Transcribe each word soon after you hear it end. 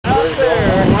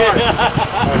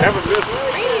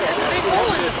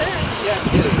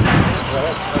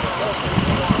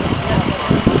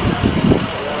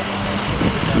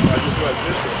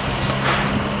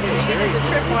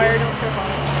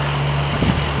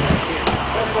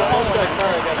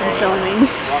I'm filming.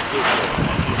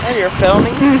 Oh, you're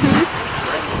filming? Mm-hmm.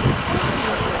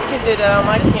 You can do that on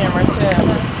my camera too.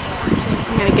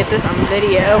 I'm gonna get this on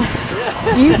video.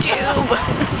 YouTube!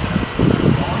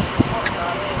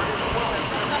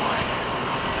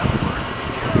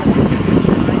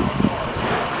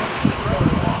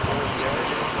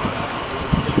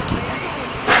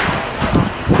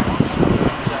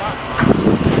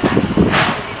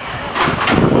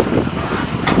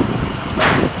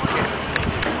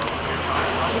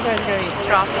 You guys are gonna be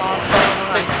scoffed off so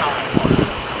much.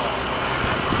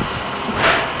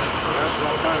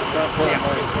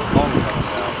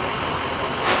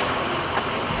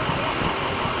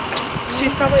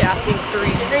 She's probably asking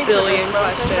 3 billion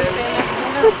questions.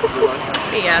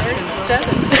 Me asking 7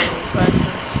 billion questions.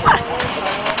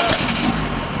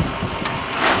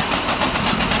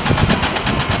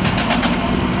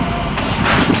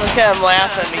 Look at him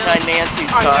laughing behind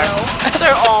Nancy's car. I know.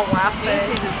 They're all laughing.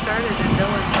 Nancy's had started and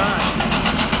Dylan's not.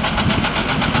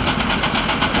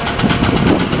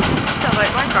 Sounds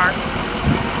like my car.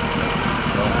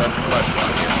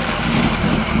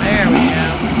 There we go.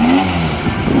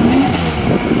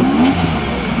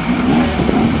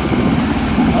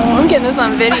 Oh, I'm getting this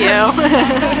on video.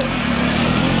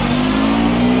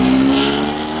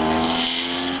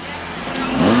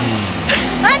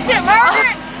 That's it,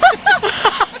 Margaret!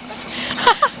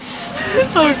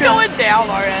 She's going down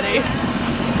already.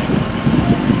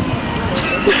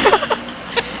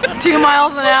 2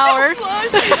 miles an hour. Look how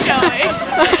slow she's going.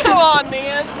 Come on,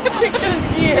 Nancy. Take this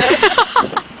gear.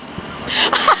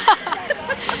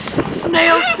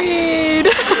 Snail speed.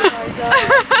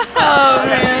 Oh,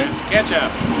 man. Catch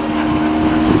up.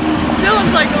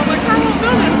 Dylan's like, oh, my car won't go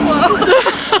this slow.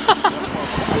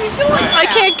 He's going I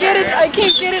can't get it. I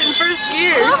can't get it in first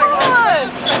gear. Come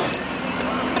on.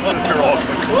 You're all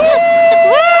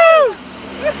Woo!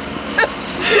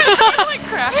 She's like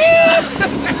cracking up.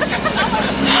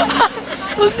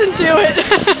 Listen to it.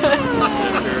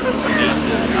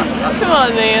 Come on,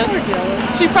 man.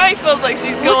 She probably feels like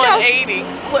she's going 80.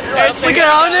 Look at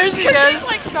her. There she goes. She's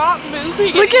like not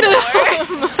moving. Look at anymore.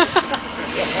 him.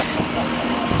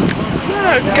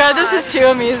 Oh, God, this is too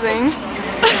amusing.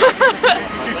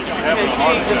 Okay, she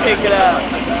needs to pick it up.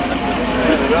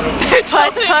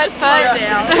 Putt, putt, putt.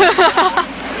 Down.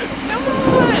 Come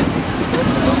on.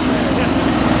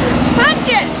 Punch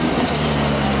it.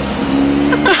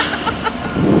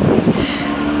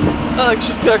 Oh,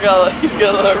 he's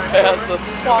got her pants up.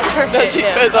 Watch her hit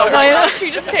him.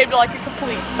 She just came to like a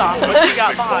complete stop when she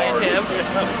got behind him.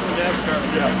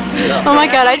 Oh my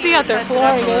God, I'd be out there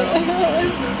flooring it.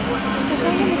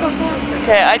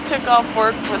 Okay, I took off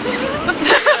work for this.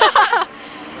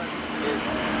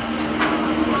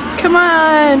 Come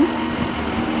on.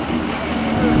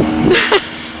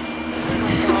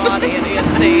 God,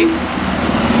 Nancy.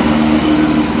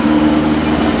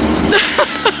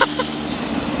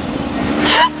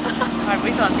 We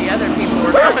thought the other people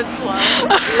were coming slow.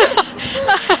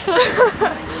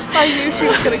 I knew she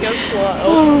was going to go slow.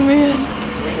 Oh, man.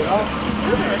 Well,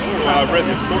 I read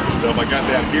the important stuff. I got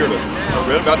down here. I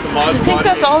read about the Maserati. I think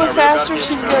that's all the faster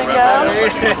she's going to go.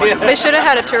 They should have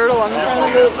had a turtle on the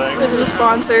front of it as a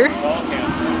sponsor.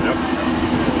 Yep.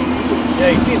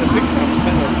 Yeah, you see the picture of the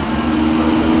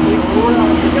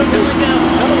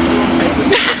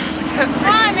Come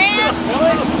on, man!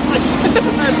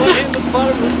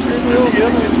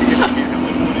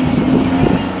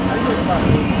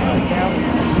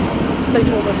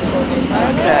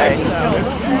 Okay.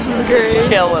 This is great.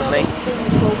 Killing me.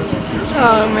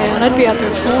 Oh man, I'd be out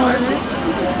there flooring it.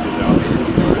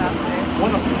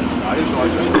 I just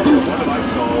like one that I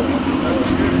saw.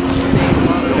 She's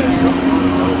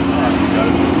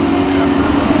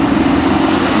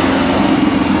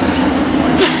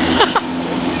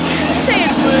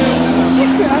saying woo. She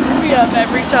cracks me up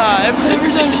every time.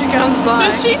 Every time she comes by.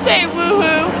 Does she say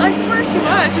woohoo? I swear she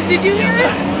was. Did you hear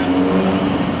it?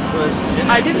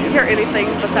 I didn't hear anything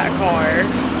but that car.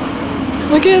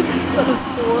 Look at that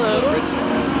slow.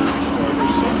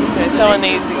 Okay, someone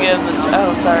needs to give the.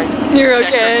 Oh, sorry. You're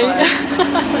Checker okay. flag.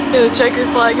 Yeah, the checkered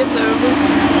flag, it's over.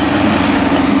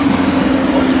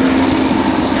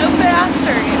 Go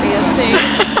faster, Nancy.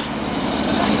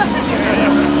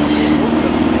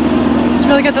 Just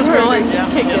really got this rolling.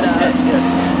 Kick it up.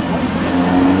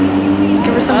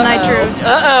 Give her some nitros.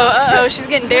 Uh-oh, she's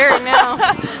getting daring now.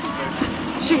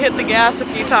 She hit the gas a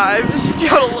few times. She's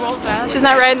doing a little fast. She's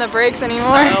not riding the brakes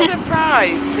anymore. I'm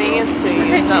surprised Nancy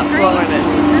is not blowing it.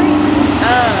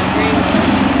 Green.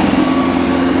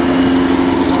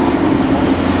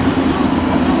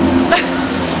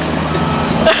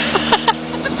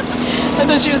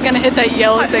 Thought she was gonna hit that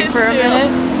yellow thing for a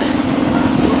minute.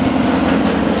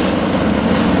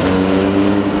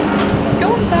 She's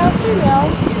going faster now.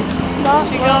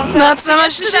 Not so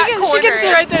much. She can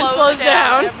stay right there and slows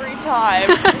down. Every time.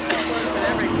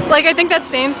 Like, I think that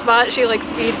same spot, she like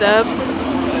speeds up.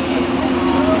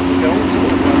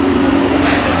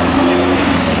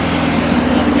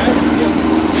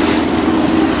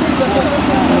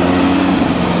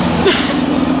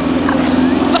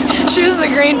 She was the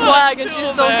green flag and she's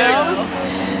still going.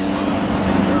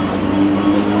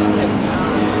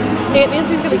 Aunt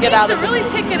Nancy's gonna get out of really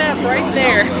pick it up right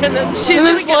there, and then she's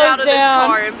gonna get out of this down.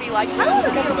 car and be like, "I want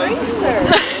to go race her."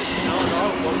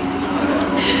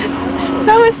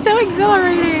 That was so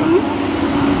exhilarating.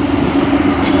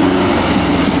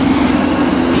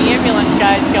 The ambulance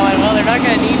guy's going, "Well, they're not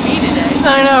gonna need me today."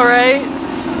 I know, right?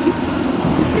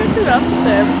 She's catching up with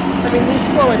him. I mean, he's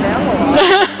slowing down a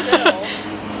lot. Still.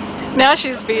 Now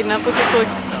she's speeding up. Look.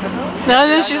 Now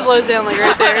then she slows down like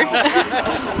right there.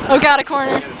 Oh, got a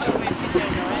corner.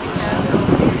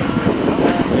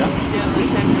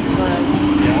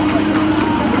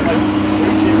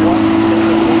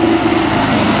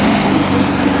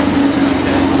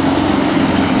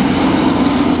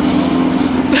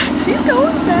 She's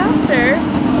going faster.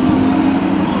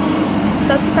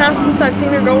 That's the fastest I've seen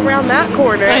her go around that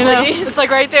corner. I know. Least. It's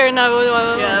like right there. No.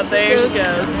 Yeah, there she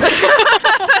goes.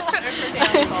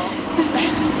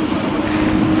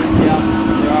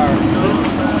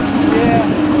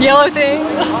 Yellow thing.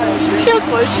 See how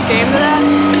close she came to that?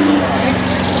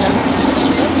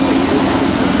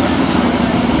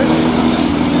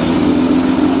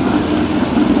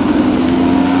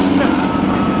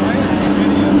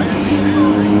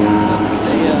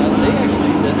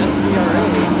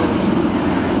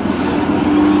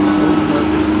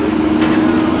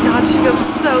 God, she goes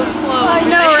so slow. I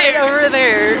know, right over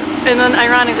there. And then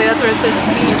ironically, that's where it says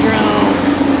Speedrome.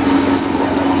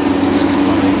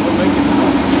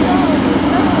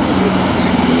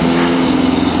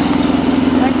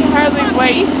 Hardly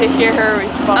wait to hear her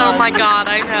response. Oh my God,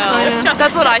 I know.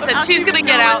 That's what I said. She's gonna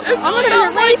get out. I'm gonna be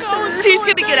a racer. She's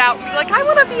gonna get out and be like, I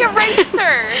want to be a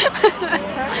racer.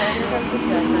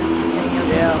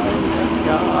 Yeah.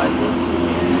 God.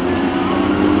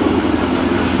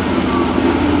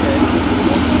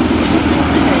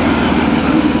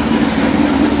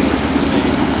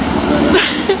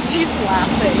 She's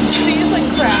laughing. She's like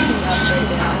cracking up right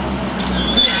now.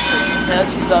 Now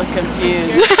she's all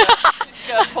confused. She's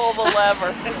gonna pull the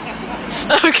lever.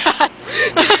 Oh God.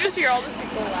 You just hear all these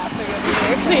people laughing over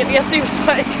there. Nancy was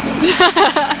like,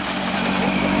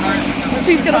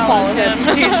 she's gonna follow him.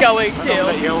 She's going to.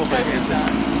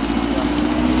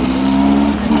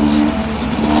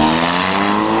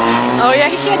 Oh yeah,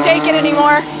 he can't take it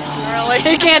anymore. Really?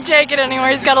 He can't take it anymore.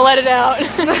 He's got to let it out.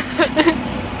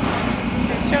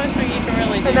 Show us what you can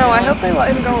really do. I know, I hope they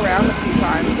let him go around a few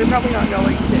times. They're probably not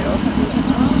going to.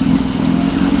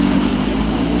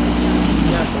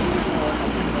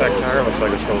 That tire looks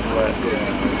like it's going flat.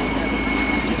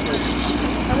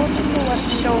 I want them to let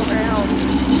him go around.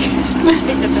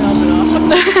 Take the helmet off.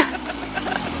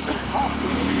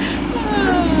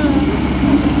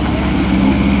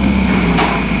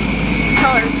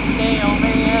 Color snail,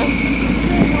 man.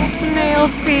 Snail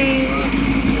speed.